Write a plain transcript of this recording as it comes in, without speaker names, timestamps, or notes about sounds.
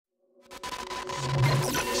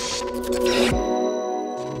Hey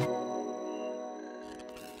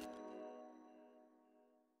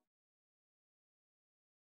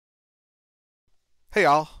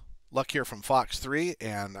all, Luck here from Fox 3,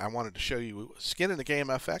 and I wanted to show you Skin in the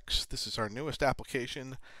GameFX. This is our newest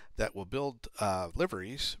application that will build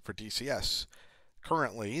liveries for DCS.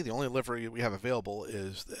 Currently, the only livery we have available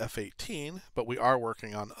is the F-18, but we are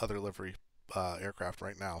working on other livery aircraft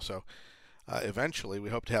right now. So eventually, we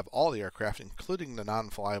hope to have all the aircraft, including the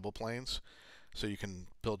non-flyable planes, so you can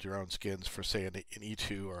build your own skins for, say, an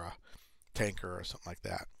E-2 or a tanker or something like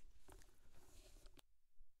that.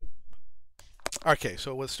 Okay,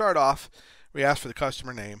 so we'll start off. We ask for the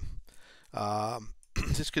customer name.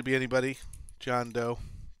 This could be anybody, John Doe,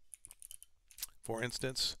 for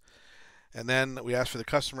instance. And then we ask for the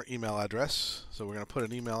customer email address. So we're going to put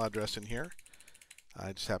an email address in here.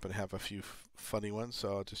 I just happen to have a few funny ones,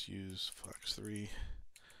 so I'll just use Fox3.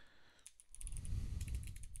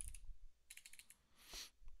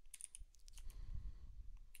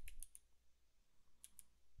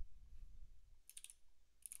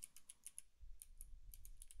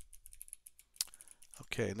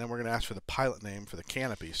 Okay, and then we're going to ask for the pilot name for the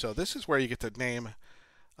canopy. So this is where you get the name,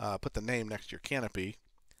 put the name next to your canopy,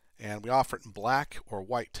 and we offer it in black or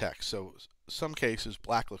white text. So some cases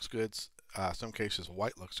black looks good, some cases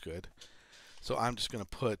white looks good. So I'm just going to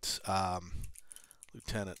put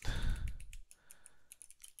Lieutenant,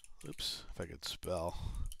 oops, if I could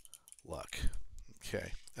spell Luck.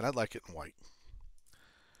 Okay, and I'd like it in white.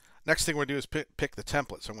 Next thing we're going to do is pick the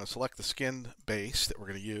template. So I'm going to select the skin base that we're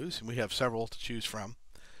going to use, and we have several to choose from.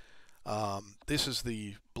 This is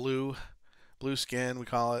the blue skin, we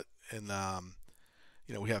call it, and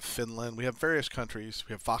you know, we have Finland, we have various countries.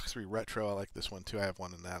 We have Fox 3 Retro. I like this one too. I have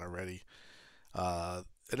one in that already.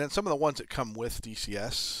 And then some of the ones that come with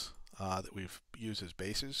DCS that we've used as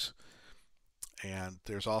bases. And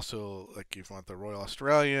there's also, like, if you want the Royal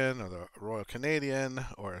Australian or the Royal Canadian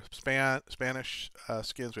or Spanish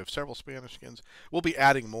skins. We have several Spanish skins. We'll be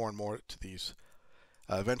adding more and more to these.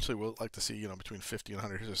 Eventually, we'll like to see, you know, between 50 and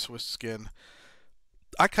 100. Here's a Swiss skin.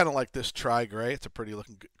 I kind of like this tri-gray. It's a pretty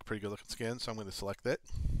good looking skin, so I'm going to select it.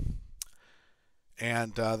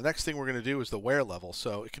 And the next thing we're going to do is the wear level.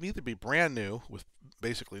 So it can either be brand new with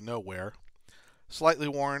basically no wear, slightly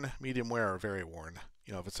worn, medium wear, or very worn.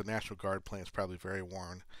 You know, if it's a National Guard plane, it's probably very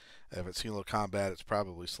worn. If it's single combat, it's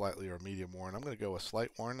probably slightly or medium worn. I'm going to go with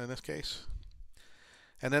slight worn in this case.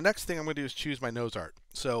 And the next thing I'm going to do is choose my nose art.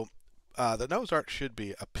 So the nose art should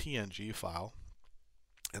be a PNG file.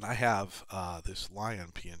 And I have this lion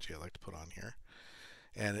PNG I like to put on here.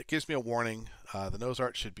 And it gives me a warning. The nose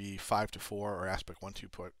art should be 5:4 or aspect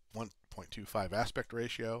 1.25 aspect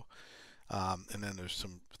ratio. And then there's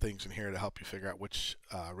some things in here to help you figure out which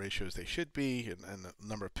ratios they should be and the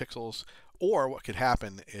number of pixels. Or what could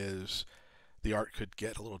happen is the art could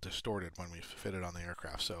get a little distorted when we fit it on the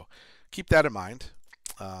aircraft. So keep that in mind.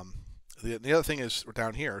 The other thing is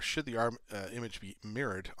down here, should the image be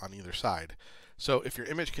mirrored on either side? So if your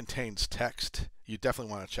image contains text, you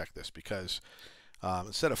definitely want to check this because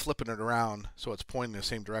instead of flipping it around so it's pointing in the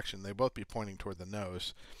same direction, they both be pointing toward the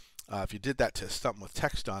nose. If you did that to something with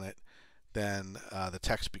text on it, then the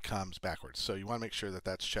text becomes backwards. So you want to make sure that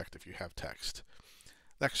that's checked if you have text.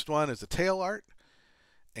 Next one is the tail art.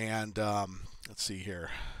 And let's see here.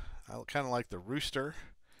 I kind of like the rooster.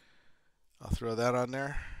 I'll throw that on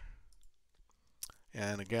there.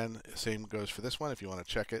 And again, same goes for this one if you want to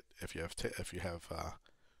check it if you have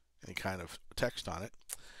any kind of text on it.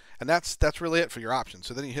 And that's really it for your options.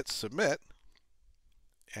 So then you hit submit,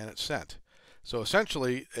 and it's sent. So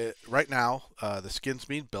essentially, right now, the skin's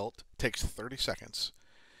being built. It takes 30 seconds.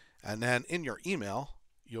 And then in your email,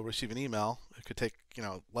 you'll receive an email. It could take, you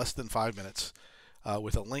know, less than 5 minutes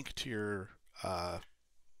with a link to your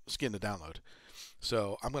skin to download.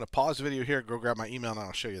 So I'm going to pause the video here, go grab my email, and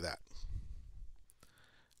I'll show you that.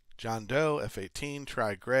 John Doe, F-18,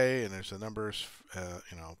 tri-gray, and there's the numbers,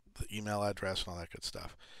 you know, the email address and all that good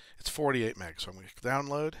stuff. It's 48 megs, so I'm going to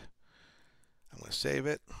download. I'm going to save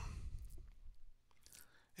it.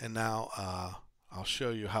 And now I'll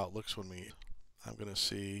show you how it looks when I'm going to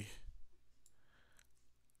see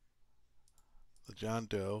the John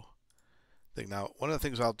Doe thing. Now, one of the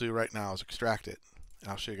things I'll do right now is extract it.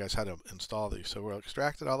 And I'll show you guys how to install these. So we'll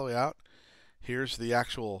extract it all the way out. Here's the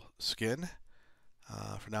actual skin.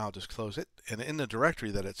 For now, I'll just close it. And in the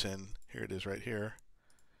directory that it's in, here it is right here.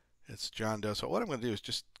 It's John Doe. So what I'm going to do is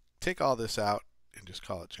just take all this out and just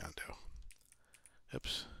call it John Doe.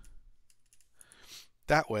 Oops.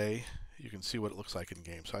 That way, you can see what it looks like in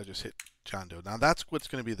game. So I just hit John Doe. Now that's what's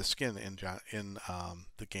going to be the skin in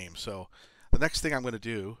the game. So the next thing I'm going to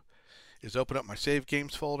do is open up my Save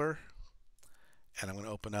Games folder. And I'm going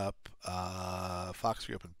to open up Fox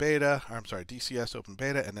 3 Open Beta, or I'm sorry, DCS Open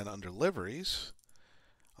Beta, and then under Liveries,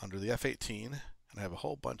 under the F18, and I have a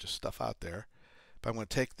whole bunch of stuff out there. But I'm going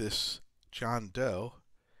to take this John Doe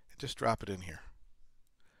and just drop it in here.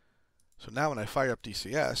 So now when I fire up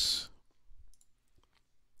DCS,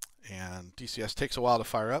 and DCS takes a while to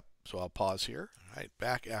fire up, so I'll pause here. All right,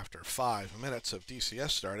 back after 5 minutes of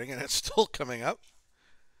DCS starting, and it's still coming up.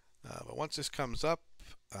 But once this comes up,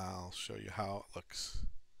 I'll show you how it looks.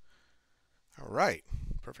 All right,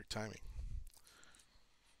 perfect timing.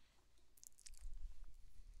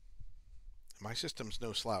 My system's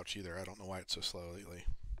no slouch either. I don't know why it's so slow lately.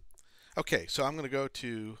 Okay, so I'm going to go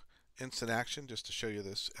to instant action just to show you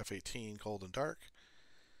this F18 cold and dark.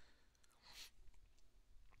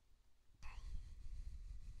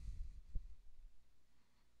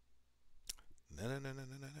 No.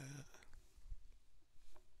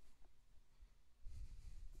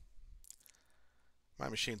 My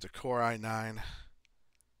machine's a Core i9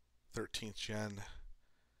 13th gen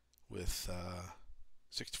with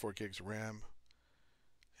 64 gigs of RAM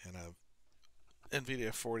and a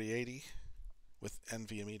NVIDIA 4080 with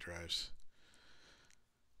NVMe drives.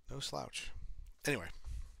 No slouch. Anyway,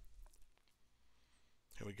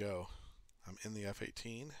 here we go. I'm in the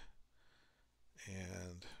F18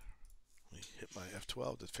 and we hit my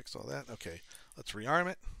F12 to fix all that. Okay, let's rearm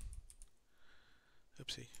it.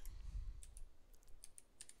 Oopsie.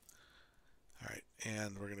 All right,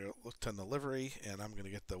 and we're going to look on the livery, and I'm going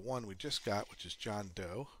to get the one we just got, which is John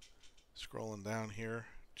Doe. Scrolling down here,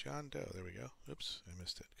 John Doe. There we go. Oops, I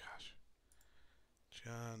missed it. Gosh.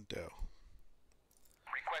 John Doe.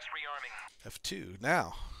 Request rearming. F2.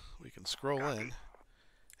 Now we can scroll in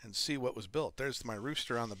and see what was built. There's my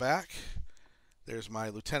rooster on the back. There's my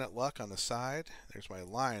Lieutenant Luck on the side. There's my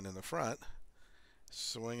lion in the front.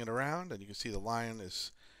 Swing it around, and you can see the lion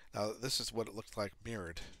is. Now this is what it looked like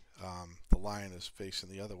mirrored. The lion is facing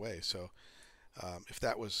the other way, so if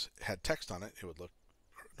that had text on it, it would look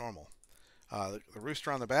normal. The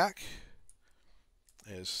rooster on the back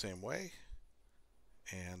is the same way,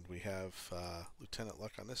 and we have Lieutenant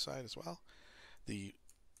Luck on this side as well. The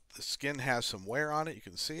skin has some wear on it, you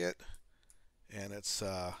can see it, and it's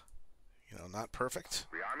not perfect,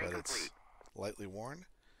 but it's lightly worn,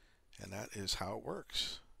 and that is how it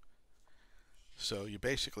works. So you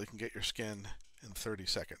basically can get your skin in 30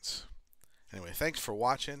 seconds. Anyway, thanks for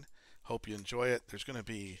watching. Hope you enjoy it. There's going to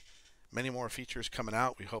be many more features coming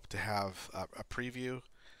out. We hope to have a preview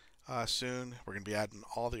soon. We're going to be adding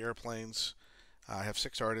all the airplanes. I have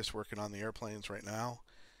 6 artists working on the airplanes right now,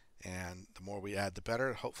 and the more we add, the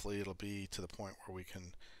better. Hopefully it'll be to the point where we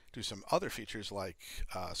can do some other features like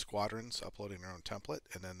squadrons uploading their own template,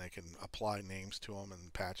 and then they can apply names to them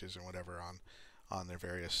and patches and whatever on their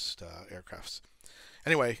various aircrafts.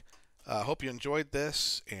 Anyway, hope you enjoyed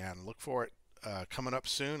this, and look for it coming up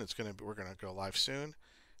soon. We're gonna go live soon.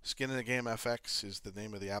 Skin in the GameFX is the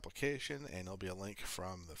name of the application, and there'll be a link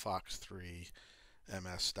from the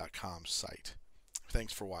fox3ms.com site.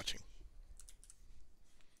 Thanks for watching.